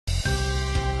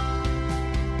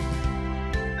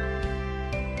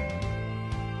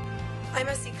I'm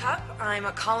S.C. Cupp. I'm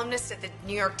a columnist at the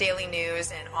New York Daily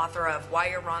News and author of Why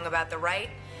You're Wrong About the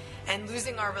Right and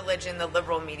Losing Our Religion, the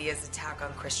Liberal Media's Attack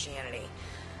on Christianity.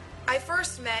 I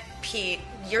first met Pete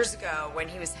years ago when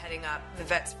he was heading up the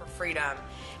Vets for Freedom,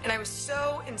 and I was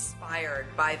so inspired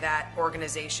by that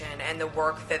organization and the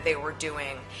work that they were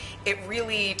doing. It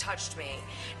really touched me.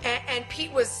 And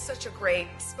Pete was such a great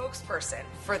spokesperson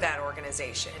for that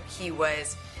organization. He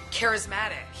was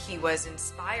charismatic. He was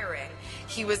inspiring.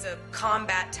 He was a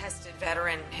combat-tested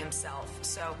veteran himself.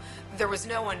 So there was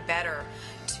no one better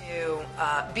to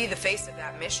be the face of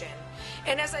that mission.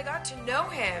 And as I got to know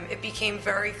him, it became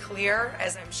very clear,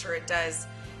 as I'm sure it does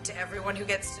to everyone who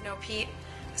gets to know Pete,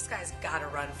 this guy's got to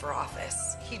run for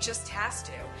office. He just has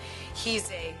to. He's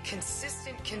a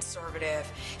consistent conservative.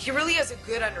 He really has a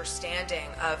good understanding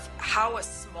of how a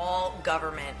small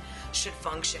government should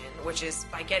function, which is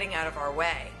by getting out of our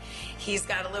way. He's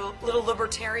got a little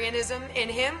libertarianism in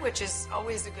him, which is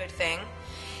always a good thing.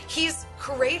 He's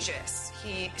courageous.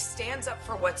 He stands up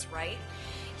for what's right.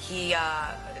 He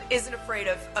isn't afraid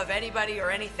of anybody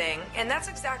or anything, and that's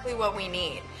exactly what we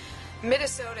need.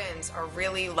 Minnesotans are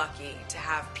really lucky to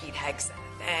have Pete Hegseth,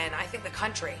 and I think the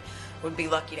country would be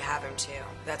lucky to have him too.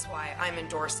 That's why I'm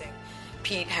endorsing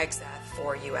Pete Hegseth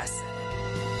for U.S.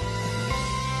 Senate.